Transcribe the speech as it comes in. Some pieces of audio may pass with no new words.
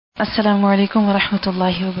السلام عليكم ورحمة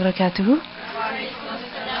الله وبركاته.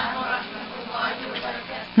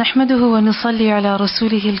 نحمده ونصلي على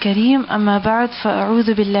رسوله الكريم. أما بعد،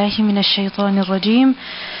 فأعوذ بالله من الشيطان الرجيم.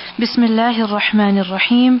 بسم الله الرحمن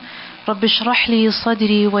الرحيم. رب اشرح لي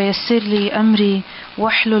صدري ويسر لي أمري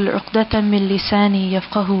واحلل عقدة من لساني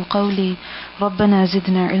يفقه قولي. ربنا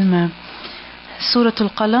زدنا علما. Surah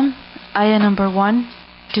Al-Qalam, ayah number 1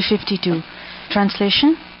 to 52.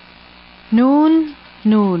 Translation: Noon,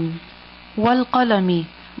 Noon, wal qalami,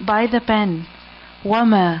 by the pen,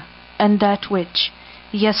 wama, and that which,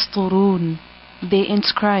 yasturun, they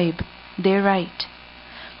inscribe, they write.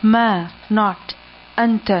 Ma, not,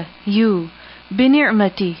 anta, you,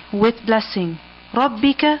 bini'mati, with blessing,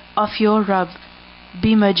 rabbika, of your Rabb,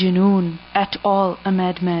 bimajnoon, at all a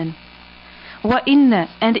madman. Wa inna,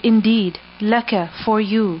 and indeed, laka, for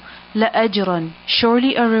you, la ajran,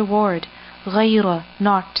 surely a reward, ghayra,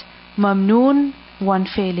 not, mamnoon, one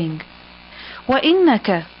failing. Wa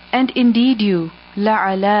innaka, and indeed you,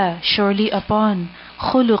 la'ala, surely upon,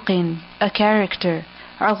 khuluqin, a character,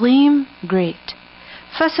 azim, great.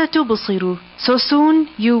 Fasatubsiru, so soon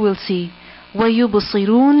you will see, wa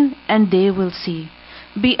yubsirun, and they will see.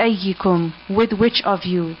 Bi ayyikum, with which of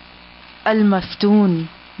you, al-maftoon,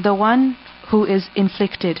 the one who is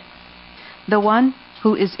inflicted, the one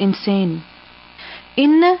who is insane.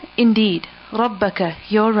 Inna, indeed, rabbaka,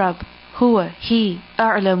 your Rabb, huwa, he,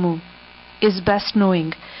 a'lamu, is best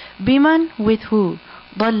knowing, biman, with who,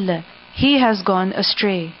 dalla, he has gone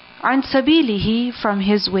astray, an sabilihi, from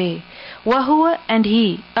his way, wa huwa, and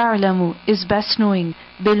he, a'lamu, is best knowing,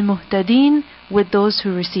 bil muhtadeen, with those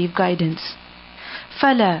who receive guidance.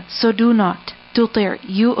 Fala, so do not, tuti',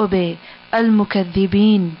 you obey, al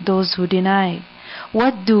mukaththibeen, those who deny.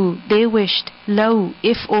 Waddu, they wished, law,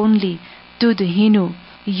 if only, tudhinu,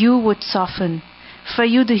 you would soften,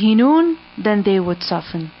 fayudhinun, then they would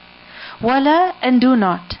soften. Wala, and do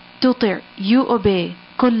not, tuti', you obey,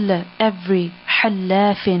 kulla, every,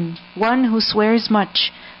 hallafin, one who swears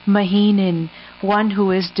much, mahinin, one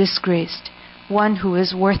who is disgraced, one who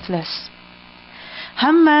is worthless.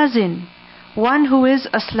 Hammazin, one who is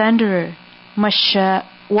a slanderer, masha,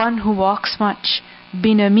 one who walks much,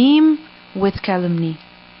 binamim, with calumny.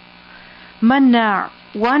 Manna',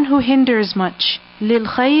 one who hinders much, lil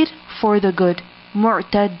khair, for the good,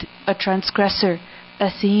 mu'tad, a transgressor,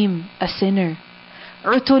 athim, a sinner.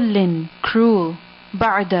 Utullin, cruel,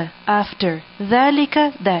 ba'da, after,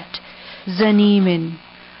 dhalika, that, zanimin,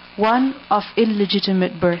 one of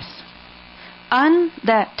illegitimate birth. An,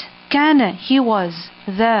 that, kana, he was,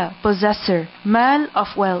 the possessor, mal, of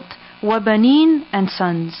wealth, wabanin, and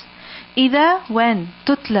sons. Ida, when,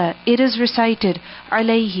 tutla, it is recited,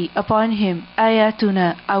 alayhi, upon him,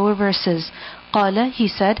 ayatuna, our verses, qala, he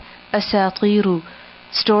said, asatiru,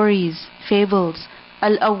 stories, fables,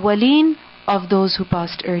 al-awwaleen, of those who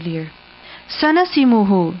passed earlier.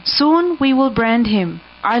 Sanasimuhu, soon we will brand him,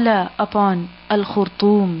 ala, upon,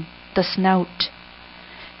 al-khurtum, the snout.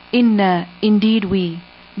 Inna, indeed we,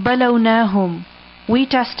 balawnahum, we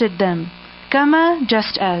tested them, kama,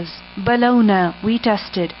 just as, balawna, we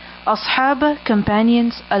tested, ashab,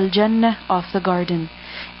 companions, al-jannah, of the garden.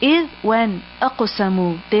 Id, when,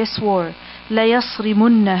 aqsamu, they swore,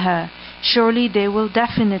 layasrimunnaha, surely they will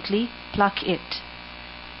definitely pluck it,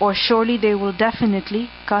 or surely they will definitely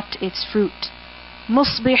cut its fruit.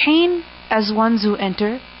 Musbihin, as ones who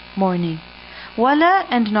enter morning. Wala,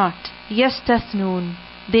 and not, yastathnoon,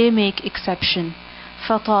 they make exception.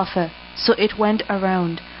 Fatafa, so it went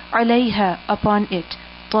around, alayha, upon it,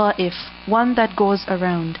 ta'if, one that goes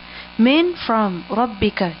around, min, from,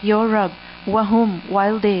 rabbika, your Rabb, wahum,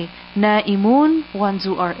 while they, na'imun, ones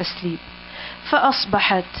who are asleep.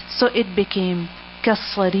 فأصبحت, so it became,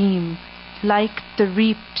 كالصريم, like the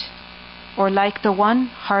reaped, or like the one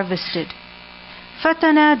harvested.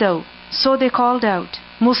 فتنادوا, so they called out,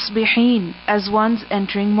 مصبحين, as ones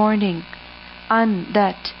entering morning, an,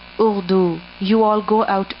 that, ughdu, you all go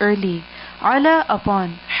out early, ala,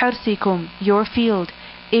 upon, harthikum, your field,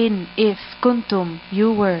 in, if, kuntum,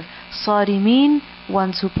 you were, صارمين,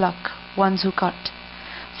 ones who pluck, ones who cut.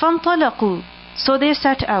 فانطلقوا, so they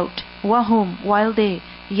set out, wahum, while they,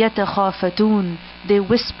 yatakhafatun, they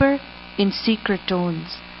whisper in secret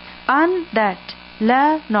tones. An, that,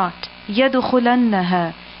 la, not,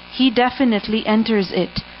 yadkhulannaha, he definitely enters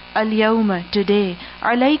it, al-yawma, today,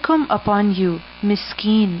 alaykum, upon you,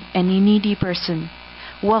 miskin, any needy person.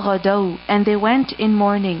 Waghadaw, and they went in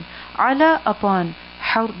mourning, ala, upon,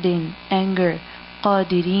 hardin, anger,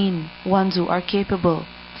 qadirin, ones who are capable.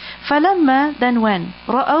 Falamma, then when,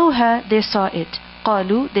 ra'awha, they saw it,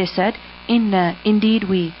 qalu, they said, inna, indeed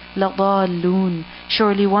we, ladallun,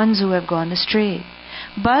 surely ones who have gone astray.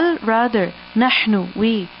 Bal rather, nahnu,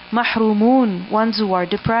 we, mahrumun, ones who are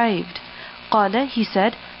deprived. Qala, he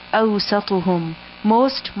said, awsatuhum,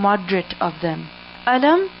 most moderate of them.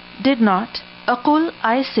 Alam, did not. Aqul,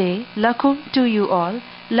 I say, lakum, to you all.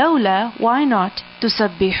 Lawla, why not?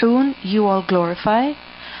 Tusabbihun, you all glorify.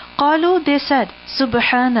 Qalu, they said,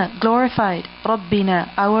 Subhana, glorified,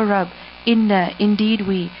 Rabbina, our Rabb, Inna, indeed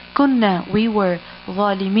we, Kunna, we were,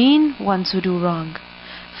 Zalimeen, ones who do wrong.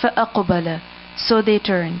 فَأَقْبَلَ, so they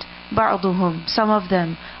turned, Ba'duhum, some of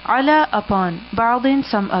them, Ala, upon, Ba'din,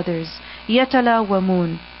 some others,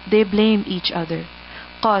 Yatalawamun, they blame each other.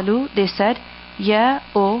 Qalu, they said, Ya,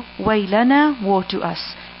 O, Waylana, woe to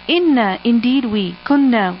us. Inna, indeed we,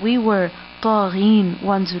 Kunna, we were, Taghin,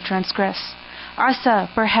 ones who transgress. Asa,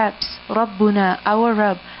 perhaps, Rabbuna, our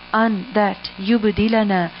Rabb, an, that,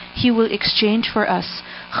 yubdilana, he will exchange for us,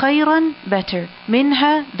 khayran, better,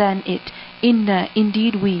 minha, than it, inna,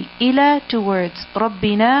 indeed we, ila, towards,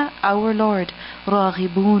 Rabbina, our Lord,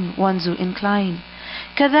 raghibun, ones who incline.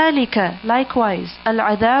 كذلك, likewise,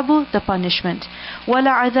 al-adabu, the punishment,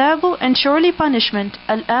 wala-adabu, and surely punishment,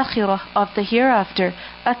 al-akhirah, of the hereafter,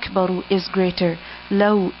 akbaru, is greater,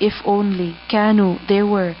 law, if only, kanu, they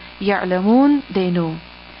were, ya'lamun, they know.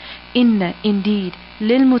 Inna, indeed,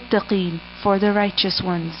 lil-muttaqeen, for the righteous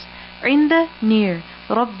ones, inda, near,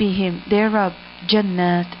 rabbihim, their Rabb,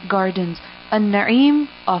 jannat, gardens, an-na'im,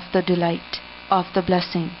 of the delight, of the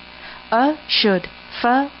blessing. Should,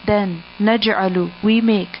 fa, then, naj'alu, we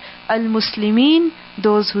make, al-muslimin,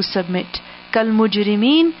 those who submit,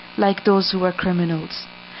 kal-mujrimeen, like those who are criminals.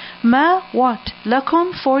 Ma, what,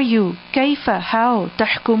 lakum, for you, kayfa, how,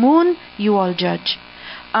 tahkumun, you all judge.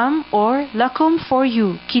 Or, lakum, for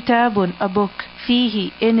you, kitabun, a book,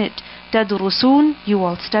 fihi, in it, tadrusun, you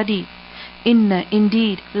all study. Inna,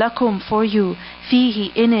 indeed, lakum, for you,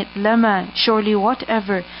 fihi, in it, lama, surely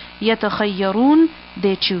whatever, yatakhayyarun,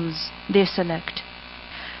 they choose, they select.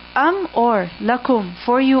 Or, lakum,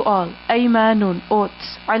 for you all, aymanun,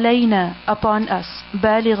 oaths, alayna, upon us,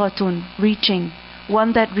 balighatun, reaching,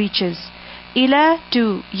 one that reaches, ila,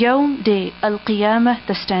 to, yawm, day, al-qiyamah,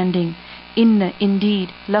 the standing. Inna, indeed,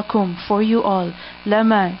 lakum, for you all,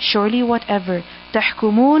 lama, surely whatever,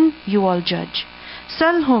 tahkumun, you all judge.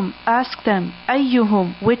 Salhum, ask them,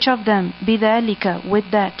 ayyuhum, which of them, bidhalika, with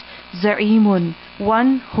that, za'imun,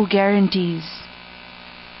 one who guarantees,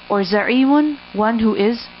 or za'imun, one who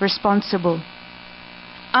is responsible.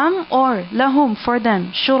 Or, lahum, for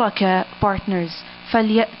them, shuraka, partners,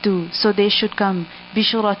 falyatu, so they should come,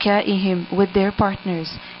 bishurakaihim, with their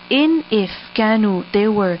partners, in, if, kanu, they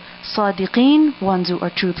were, sadiqeen, ones who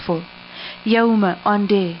are truthful. Yawma, on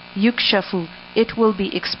day, yukshafu, it will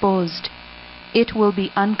be exposed, it will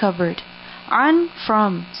be uncovered. An,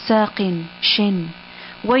 from, saqin, shin.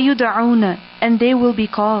 Wayuda'una, and they will be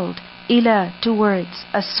called, ila, towards,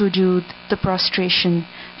 as-sujud, the prostration.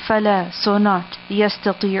 Fala, so not,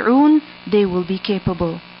 yastati'un, they will be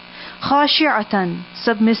capable. Khashi'atan,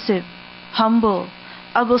 submissive, humble.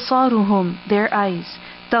 Absaruhum, their eyes.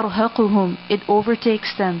 Tarhaquhum, it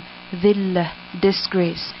overtakes them. Dhillah,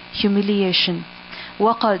 disgrace, humiliation.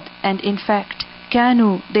 Waqad, and in fact,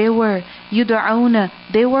 kanu, they were, yud'auna,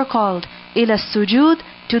 they were called, ila sujud,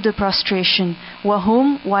 to the prostration,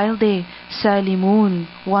 wahum, while they, salimun,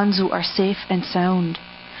 ones who are safe and sound.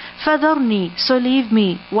 Fadharni, so leave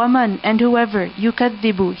me, waman, and whoever,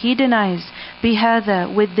 yukaddibu, he denies,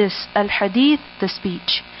 bihadha, with this, al-hadith, the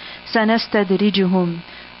speech. Sanastadrijuhum,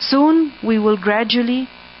 soon we will gradually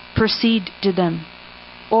proceed to them.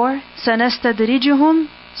 Or, sanastadrijuhum,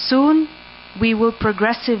 soon we will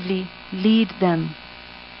progressively lead them.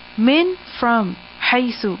 Min, from,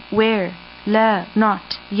 haythu, where, la, not,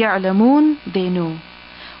 ya'lamun, they know.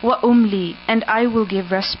 Wa umli, and I will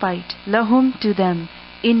give respite, lahum, to them.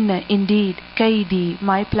 Inna, indeed, kaidi,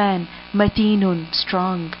 my plan, matinun,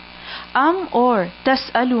 strong. Or,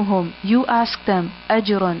 tas'aluhum, you ask them,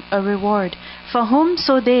 ajran, a reward. Fahum,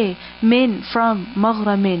 so they, min, from,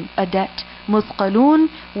 maghramin, a debt, muthqalun,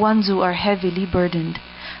 ones who are heavily burdened.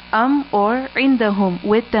 Or, indahum,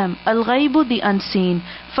 with them, al-ghaybu, the unseen.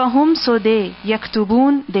 Fahum, so they,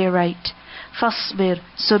 yaktubun, they write. Fasbir,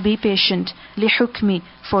 so be patient, lihukmi,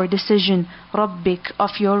 for decision, rabbik, of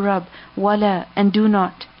your Rabb, wala, and do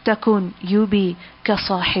not, takun, you be,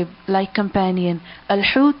 kasahib, like companion,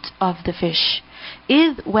 al-hut, of the fish.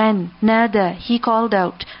 Id, when, nada, he called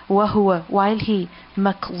out, wahuwa, while he,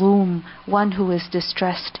 makloom, one who is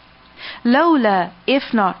distressed. Lawla,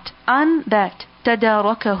 if not, an, that,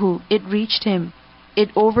 tadarakahu, it reached him, it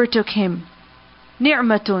overtook him.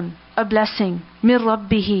 Ni'matun, a blessing, min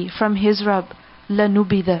rabbihi, from his Rabb,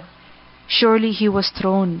 lanubida, surely he was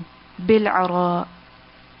thrown, bil'ara,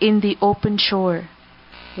 in the open shore,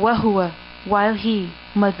 وَهُوَ, while he,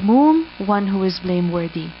 madmoom, one who is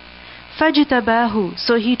blameworthy. فَجْتَبَاهُ,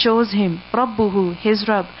 so he chose him, رَبُّهُ, his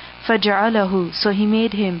Rabb, فَجَعَلَهُ, so he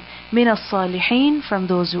made him, مِنَ الصَّالِحِينَ, from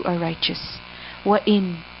those who are righteous.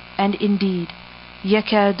 وَإِنْ, and indeed,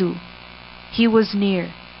 يَكَادُ, he was near,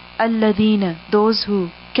 الَّذِينَ, those who,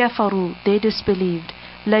 كَفَرُوا, they disbelieved,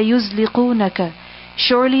 لَيُزْلِقُونَكَ,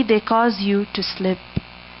 surely they cause you to slip,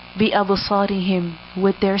 بِأَبْصَارِهِمْ,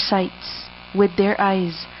 with their sights, with their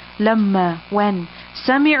eyes, لَمَّا, when,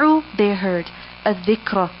 سَمِعُوا, they heard,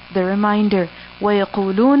 الذِّكْرَ, the reminder,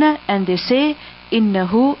 وَيَقُولُونَ, and they say,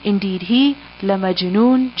 إِنَّهُ, indeed he,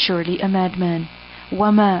 لَمَجْنُونَ, surely a madman.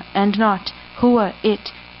 وَمَا, and not, هُوَ,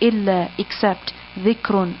 it, إِلَّا, except,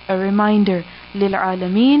 ذِكْرٌ, a reminder,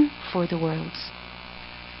 لِلْعَالَمِينَ, for the worlds.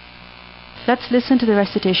 Let's listen to the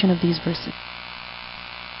recitation of these verses.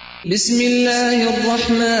 بسم الله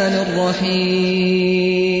الرحمن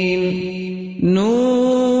الرحيم.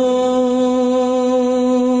 نون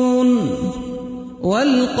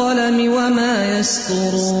والقلم وما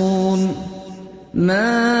يسطرون.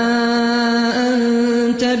 ما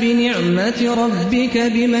أنت بنعمة ربك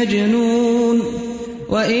بمجنون.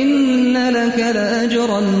 وإن لك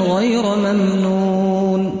لأجرا غير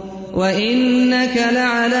ممنون. وإنك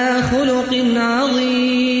لعلى خلق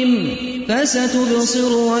عظيم.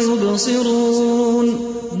 فستبصر ويبصرون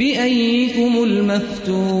بأيكم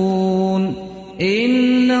المفتون.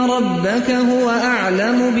 إن ربك هو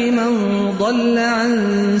أعلم بمن ضل عن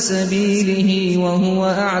سبيله وهو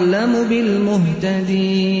أعلم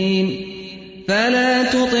بالمهتدين. فلا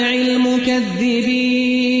تطع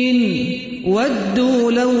المكذبين.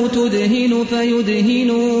 ودوا لو تدهن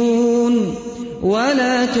فيدهنون.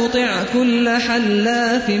 ولا تطع كل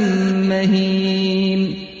حلاف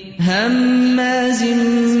مهين. هماز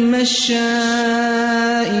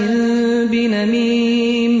مشاء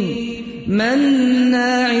بنميم.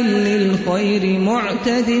 مناع للخير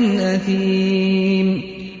معتد أثيم.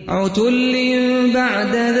 عتل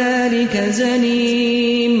بعد ذلك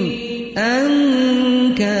زنيم. أن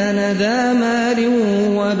كان ذا مال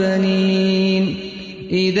وبنين.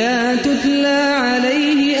 إذا تتلى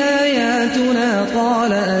عليه آياتنا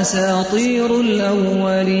قال أساطير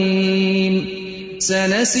الأولين.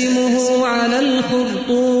 سنسمه على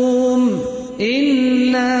الخرطوم.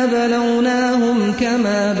 إنا بلوناهم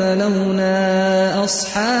كما بلونا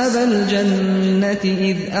أصحاب الجنة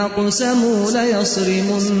إذ أقسموا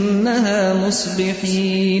ليصرمنها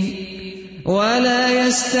مصبحين. ولا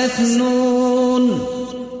يستثنون.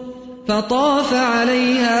 فطاف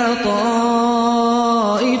عليها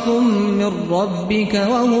طائف من ربك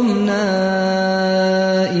وهم نائمون.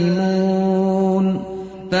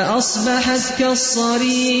 فأصبحت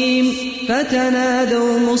كالصريم.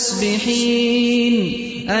 فتنادوا مصبحين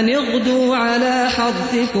أن اغدوا على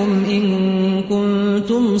حرثكم إن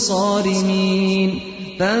كنتم صارمين.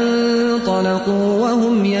 فانطلقوا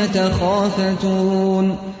وهم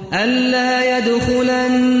يتخافتون ألا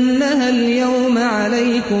يدخلنها اليوم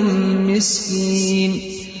عليكم مسكين.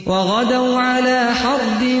 وغدوا على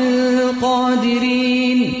حرد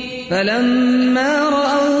قادرين. فلما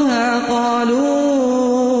رأوها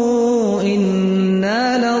قالوا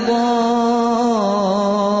إنا لضالون.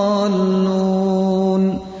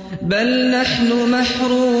 بل نحن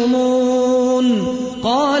محرومون.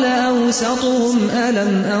 قال أوسطهم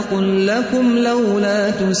ألم أقل لكم لولا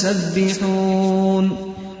تسبحون.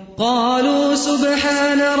 قالوا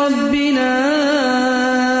سبحان ربنا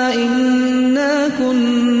إنا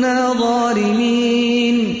كنا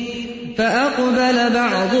ظالمين. فأقبل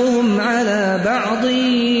بعضهم على بعض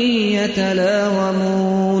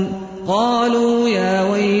يتلاومون. قالوا يا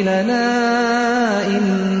ويلنا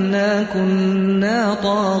إنا كنا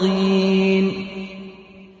طاغين.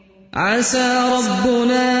 عسى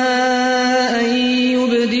ربنا أن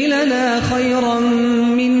يبدلنا خيرا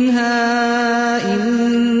منها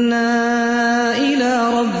إنا إلى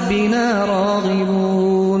ربنا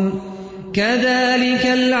راغبون. كذلك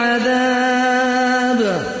العذاب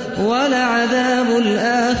ولعذاب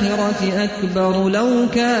الآخرة أكبر لو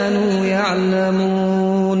كانوا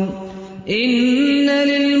يعلمون. إن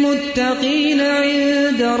للمتقين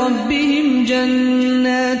عند ربهم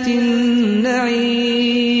جنات النعيم.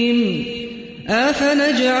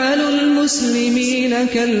 أفنجعل المسلمين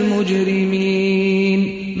كالمجرمين.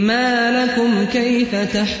 ما لكم كيف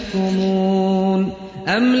تحكمون.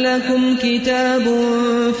 أم لكم كتاب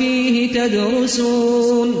فيه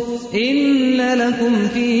تدرسون. إن لكم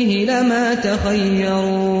فيه لما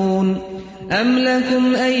تخيرون. أم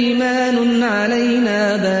لكم أيمان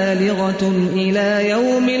علينا بالغة إلى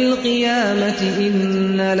يوم القيامة.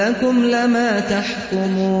 إن لكم لما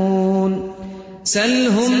تحكمون.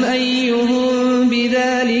 سلهم أيهم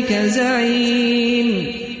بذلك زعيم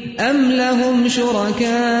أم لهم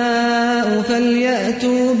شركاء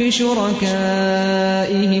فليأتوا بشركائهم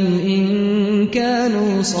إن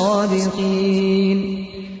كانوا صادقين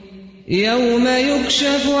يوم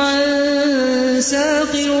يكشف عن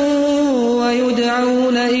ساق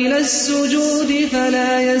ويدعون إلى السجود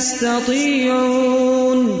فلا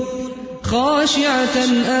يستطيعون خاشعة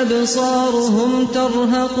أبصارهم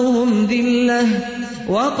ترهقهم ذلة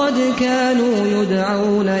وقد كانوا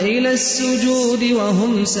يدعون إلى السجود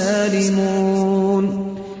وهم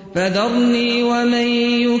سالمون فذرني ومن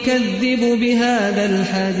يكذب بهذا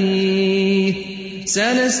الحديث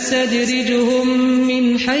سنستدرجهم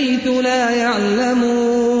من حيث لا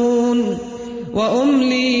يعلمون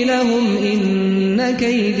وأملي لهم إن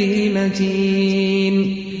كيدي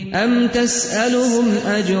متين أم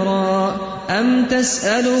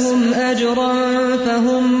تسألهم أجرا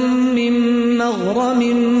فهم من مغرم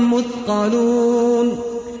مثقلون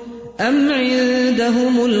أم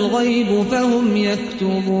عندهم الغيب فهم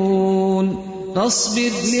يكتبون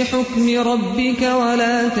فاصبر لحكم ربك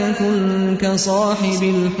ولا تكن كصاحب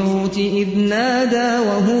الحوت إذ نادى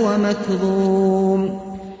وهو مكظوم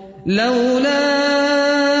لولا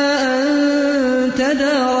أن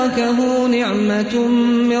تداركه نعمة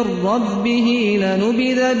من ربه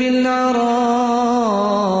لنبذ بالعراء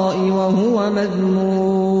وهو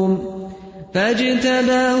مذموم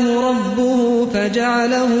فاجتباه ربه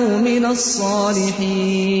فجعله من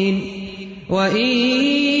الصالحين وإن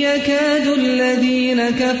يكاد الذين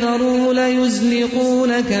كفروا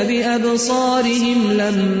ليزلقونك بأبصارهم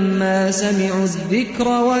لما سمعوا الذكر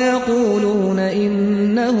ويقولون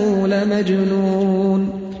إنه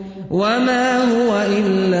لمجنون وما هو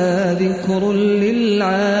إلا ذكر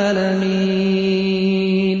للعالمين